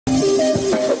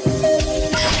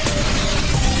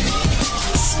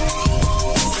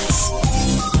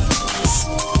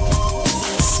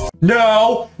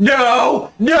No!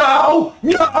 No! No!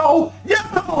 No!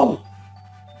 No!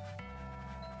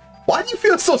 Why do you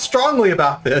feel so strongly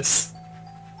about this?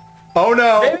 Oh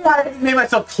no! Maybe I made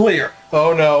myself clear.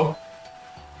 Oh no!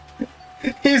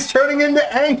 He's turning into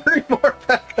angry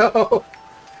Morpeko.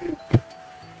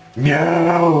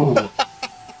 No!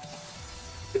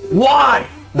 Why?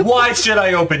 Why should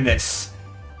I open this?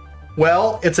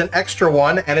 Well, it's an extra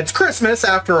one, and it's Christmas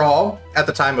after all, at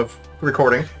the time of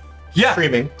recording. Yeah,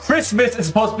 Streaming. Christmas is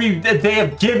supposed to be the day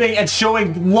of giving and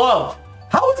showing love.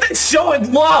 How is it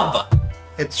showing love?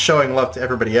 It's showing love to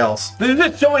everybody else. This is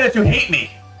just showing that you hate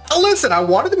me. Listen, I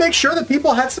wanted to make sure that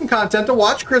people had some content to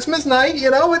watch Christmas night,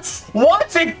 you know, it's...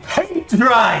 Watching paint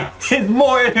dry is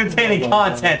more entertaining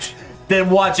content than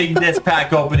watching this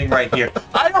pack opening right here.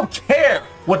 I don't care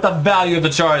what the value of the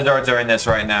Charizards are in this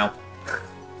right now.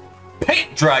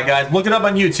 Paint dry, guys. Look it up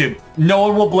on YouTube. No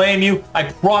one will blame you. I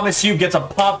promise you. Get some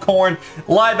popcorn,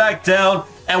 lie back down,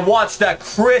 and watch that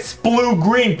crisp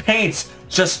blue-green paints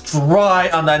just dry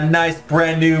on that nice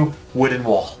brand new wooden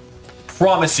wall.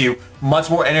 Promise you,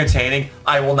 much more entertaining.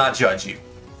 I will not judge you.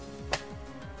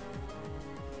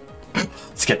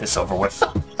 Let's get this over with.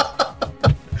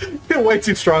 I feel way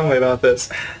too strongly about this.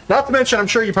 Not to mention, I'm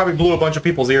sure you probably blew a bunch of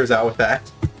people's ears out with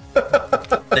that.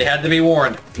 They had to be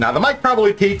warned. Now, the mic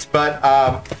probably peaked, but,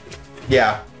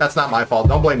 yeah, that's not my fault.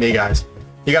 Don't blame me, guys.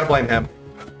 You gotta blame him.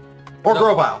 Or no.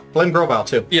 Grovile. Blame Grovile,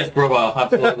 too. Yes, Grovile,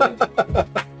 absolutely.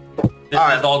 This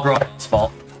is all Grovile's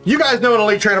fault. You guys know what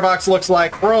Elite Trainer Box looks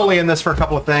like. We're only in this for a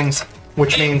couple of things,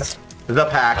 which means the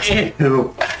packs.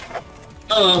 Ew.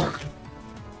 Ugh.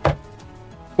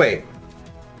 Wait.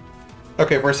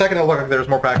 Okay, for a second it looked like there was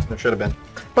more packs than there should have been.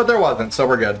 But there wasn't, so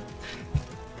we're good.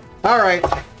 Alright,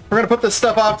 we're going to put this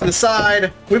stuff off to the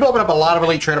side. We've opened up a lot of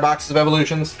Elite Trainer Boxes of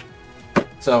Evolutions.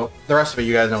 So, the rest of it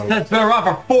you guys know. That's been around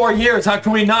for 4 years, how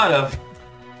can we not have?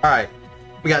 Alright,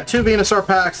 we got 2 Venusaur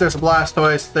packs. There's a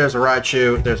Blastoise, there's a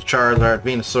Raichu, there's a Charizard,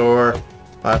 Venusaur,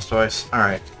 Blastoise.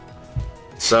 Alright.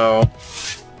 So,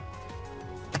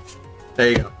 there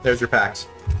you go. There's your packs.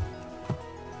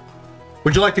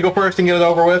 Would you like to go first and get it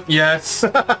over with? Yes.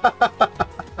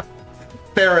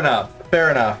 Fair enough.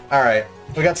 Fair enough. Alright.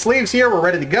 We got sleeves here. We're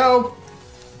ready to go.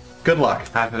 Good luck.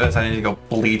 After this, I need to go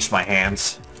bleach my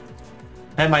hands.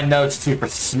 And my nose, too, for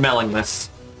smelling this.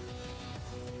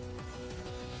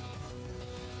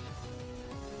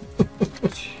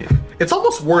 It's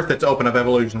almost worth it to open up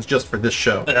Evolutions just for this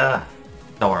show. Ugh.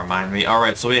 Don't remind me.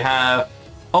 Alright, so we have...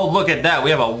 Oh, look at that. We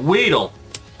have a Weedle.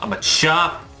 I'm a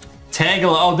Chop.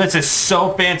 Tangela. Oh, this is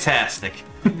so fantastic.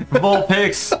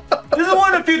 Vulpix. This is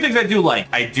one of the few things I do like.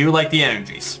 I do like the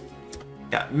energies.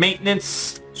 Got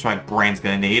Maintenance, which my brain's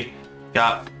gonna need.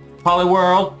 Got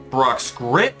Poliwhirl, Brock's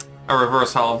Grit, a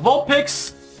Reverse Hollow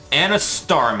Vulpix, and a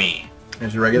Starmie.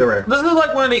 There's your regular rare. This is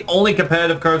like one of the only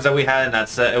competitive cards that we had in that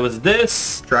set. It was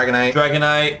this.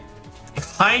 Dragonite.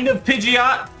 Kind of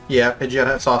Pidgeot. Yeah,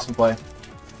 Pidgeot saw some play.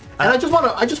 And I just want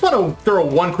to throw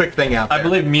one quick thing out there. I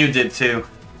believe Mew did too.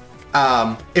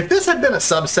 If this had been a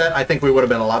subset, I think we would have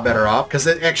been a lot better off, because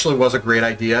it actually was a great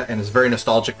idea and is very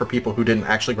nostalgic for people who didn't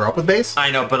actually grow up with base. I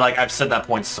know, but like I've said that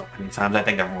point so many times, I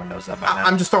think everyone knows that by now.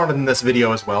 I'm just throwing it in this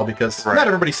video as well, because not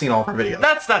everybody's seen all of our videos.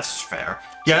 That's fair.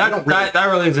 Yeah, that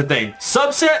really is a thing.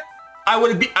 Subset, I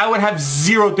would have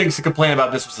zero things to complain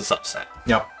about. This was a subset.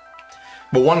 Yep.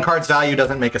 But one card's value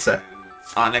doesn't make a set.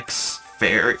 Onyx,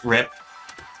 Fairy, Rip,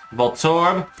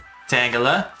 Voltorb,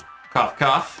 Tangela, Cough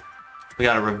Cough. We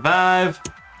got a Revive.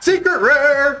 Secret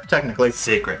Rare! Technically.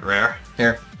 Secret Rare.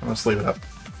 Here, I'm going to sleeve it up.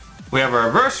 We have a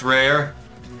Reverse Rare.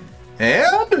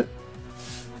 And...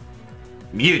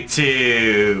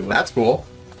 Mewtwo. That's cool.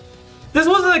 This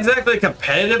wasn't exactly a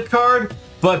competitive card,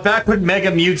 but back when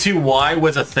Mega Mewtwo Y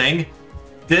was a thing,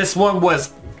 this one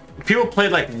was... People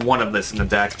played like one of this in the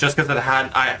deck, just because it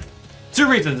had... two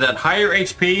reasons. It had higher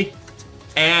HP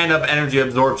and of energy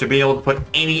absorb to be able to put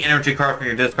any energy card from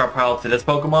your discard pile to this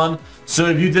Pokemon. So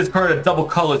if you discard a double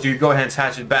colors, you go ahead and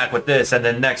attach it back with this, and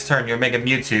then next turn you're Mega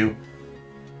Mewtwo.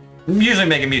 Usually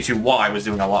Mega Mewtwo Y was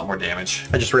doing a lot more damage.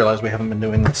 I just realized we haven't been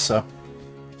doing this, so...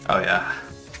 Oh yeah.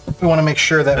 We want to make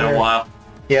sure that it's been a while.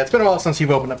 Yeah, it's been a while since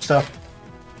you've opened up stuff.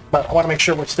 But I want to make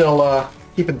sure we're still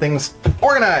keeping things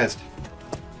organized.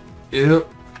 Yep.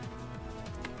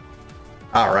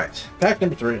 Alright, pack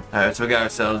number 3. Alright, so we got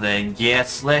ourselves a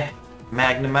Ghastly,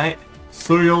 Magnemite,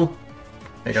 Soil,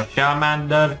 there you go.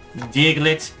 Charmander,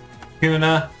 Diglett,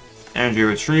 Puna, Energy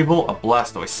Retrieval, a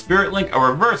Blastoise Spirit Link, a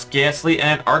Reverse Ghastly,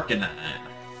 and an Arcanine.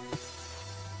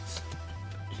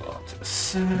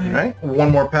 Alright,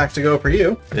 one more pack to go for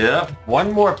you. Yep,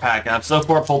 one more pack. And I've so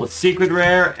far pulled a Secret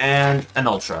Rare and an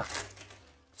Ultra.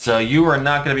 So you are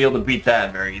not going to be able to beat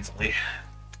that very easily.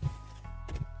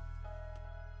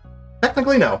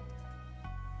 Technically, no.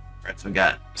 Alright, so we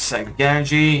got Psychic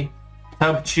Energy,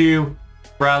 Tubchew,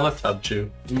 Growlithe, Tubchew,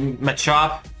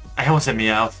 Machop. I almost said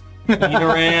Meowth.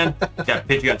 Nidoran.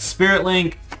 You got Spirit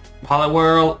Link,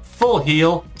 Poliwhirl, Full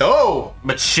Heal. Oh!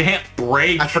 Machamp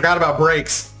Break. I forgot about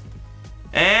breaks.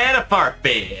 And a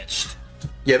Farfetch'd.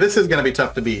 Yeah, this is going to be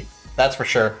tough to beat. That's for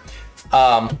sure.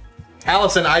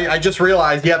 Allison, I just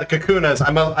realized, yeah, the Kakunas.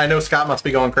 I know Scott must be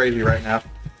going crazy right now.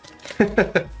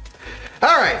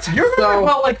 All right. You're talking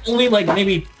about like only like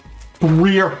maybe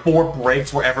 3 or 4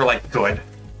 breaks were ever like good.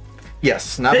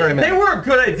 Yes, not very many. They were a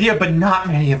good idea, but not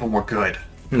many of them were good.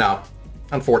 No,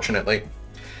 unfortunately.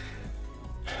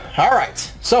 All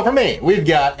right. So for me, we've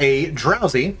got a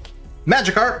Drowsy,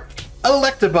 Magikarp,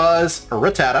 Electabuzz,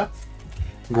 Rattata,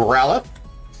 Growlithe,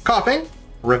 Coughing,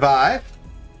 Revive.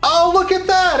 Oh, look at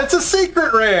that! It's a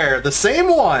secret rare! The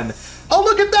same one! Oh,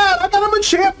 look at that! I got a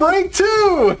Machamp Break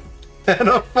too! And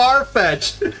a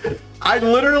Farfetch'd. I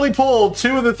literally pulled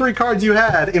 2 of the 3 cards you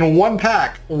had in one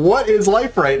pack. What is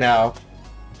life right now?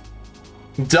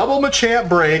 Double Machamp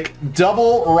Break,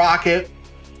 double Rocket,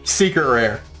 secret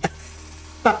rare.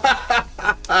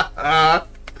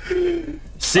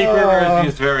 Secret rares are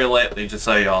used very lightly, just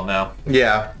so y'all know.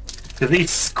 Yeah. Because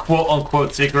these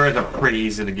quote-unquote secret rares are pretty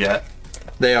easy to get.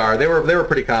 They are. They were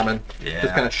pretty common. Yeah.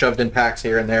 Just kind of shoved in packs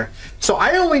here and there. So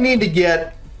I only need to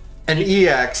get an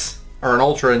EX, or an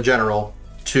Ultra in general,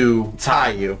 to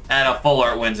tie you. And a full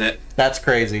art wins it. That's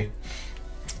crazy.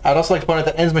 I'd also like to point out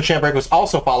that Ends Machamp Break was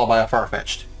also followed by a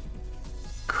Farfetch'd.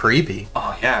 Creepy.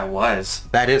 Oh, yeah, it was.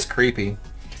 That is creepy.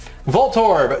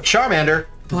 Voltorb, Charmander,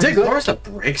 As far Diglett, as the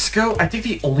breaks go, I think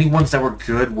the only ones that were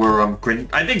good were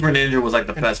I think Greninja was like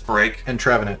the best break. and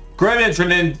Trevenant.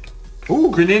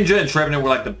 Greninja and Trevenant were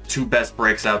like the 2 best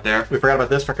breaks out there. We forgot about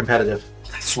this for competitive.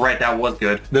 That's right, that was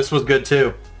good. This was good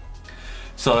too.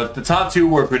 So the top 2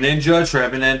 were Greninja,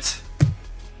 Trevenant.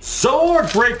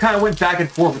 Zoroark break kind of went back and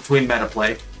forth between meta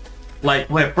play. Like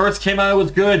when it first came out, it was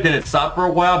good. Then it stopped for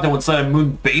a while. Then when Sun and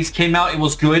Moon Base came out, it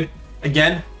was good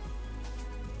again.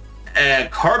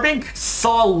 And Carbink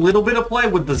saw a little bit of play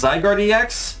with the Zygarde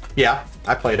EX. Yeah,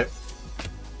 I played it.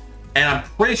 And I'm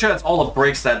pretty sure that's all the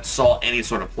breaks that saw any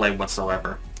sort of play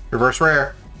whatsoever. Reverse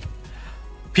rare.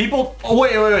 People... Oh,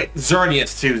 wait.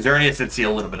 Xerneas, too. Xerneas did see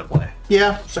a little bit of play.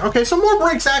 Yeah. So, okay, so more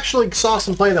breaks actually saw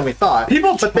some play than we thought.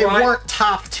 But they weren't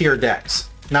top tier decks.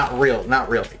 Not really.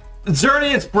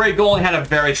 Xerneas break only had a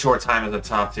very short time as a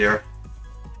top tier.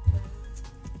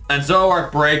 And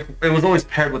Zoroark break, it was always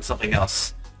paired with something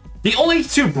else. The only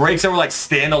 2 breaks that were like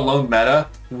standalone meta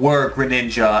were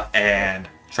Greninja and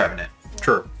Trevenant.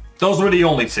 True. Those were the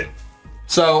only 2.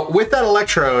 So with that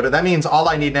Electrode, that means all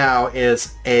I need now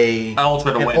is an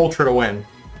Ultra to win.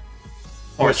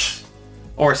 Or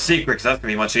Secret, because that's going to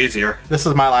be much easier. This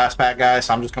is my last pack, guys,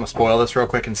 so I'm just going to spoil this real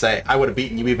quick and say I would have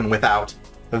beaten you even without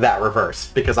that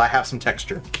reverse, because I have some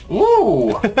texture.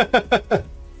 Ooh!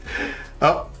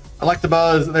 Oh,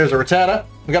 Electabuzz, there's a Rattata.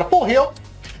 We got a Full Heal,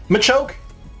 Machoke,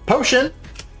 Potion,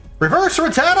 Reverse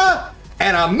Rattata,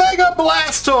 and a Mega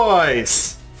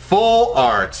Blastoise! Full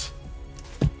art.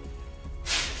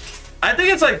 I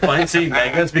think it's like funny seeing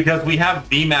Megas because we have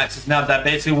VMAXs now that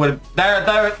basically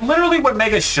that literally what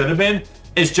Megas should have been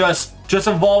is just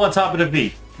evolve on top of the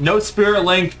V. No Spirit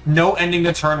Link, no ending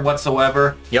the turn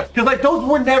whatsoever. Yep. Because like those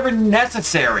were never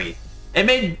necessary. It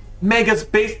made Megas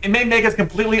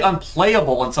completely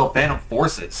unplayable until Phantom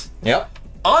Forces. Yep.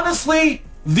 Honestly,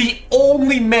 the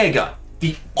only Mega,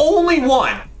 the only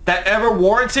one that ever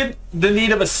warranted the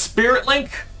need of a Spirit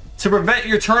Link to prevent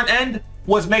your turn end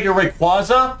was Mega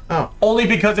Rayquaza, only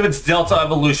because of its Delta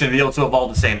evolution to be able to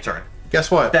evolve the same turn.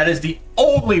 Guess what? That is the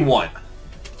only one.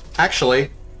 Actually,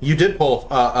 you did pull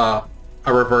a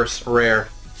reverse rare,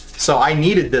 so I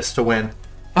needed this to win.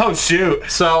 Oh, shoot.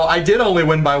 So I did only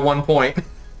win by 1 point.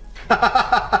 1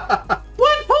 point!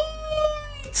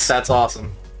 That's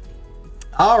awesome.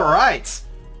 All right.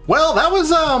 Well, that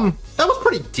was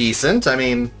pretty decent. I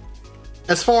mean,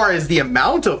 as far as the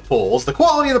amount of pulls, the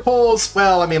quality of the pulls,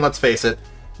 well, I mean, let's face it.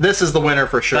 This is the winner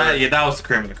for sure. That was the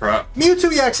cream of the crop.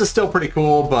 Mewtwo EX is still pretty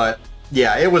cool, but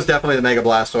yeah, it was definitely the Mega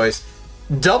Blastoise.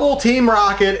 Double Team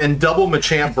Rocket and double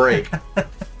Machamp Break.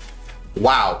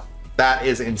 Wow. That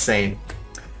is insane.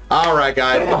 All right,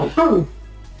 guys.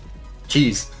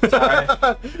 Jeez.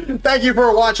 Thank you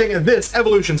for watching this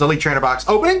Evolutions Elite Trainer Box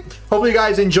opening. Hopefully you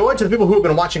guys enjoyed. To the people who have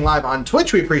been watching live on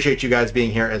Twitch, we appreciate you guys being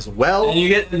here as well. And you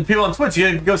get the people on Twitch, you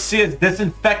get to go see us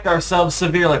disinfect ourselves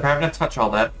severely for having to touch all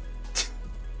that.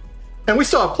 And we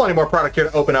still have plenty more product here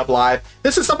to open up live.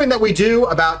 This is something that we do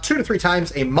about 2 to 3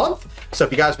 times a month. So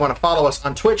if you guys want to follow us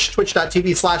on Twitch,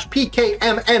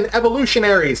 twitch.tv/PKMN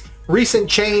Evolutionaries. Recent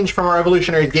change from our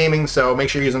Evolutionaries Gaming, so make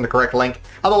sure you're using the correct link.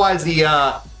 Otherwise, the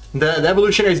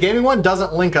Evolutionaries Gaming one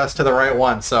doesn't link us to the right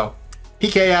one, so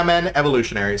PKMN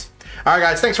Evolutionaries. All right,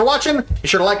 guys, thanks for watching. Be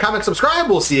sure to like, comment, subscribe.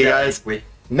 We'll see you guys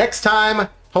next time.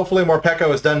 Hopefully more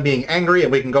Pecco is done being angry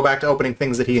and we can go back to opening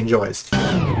things that he enjoys.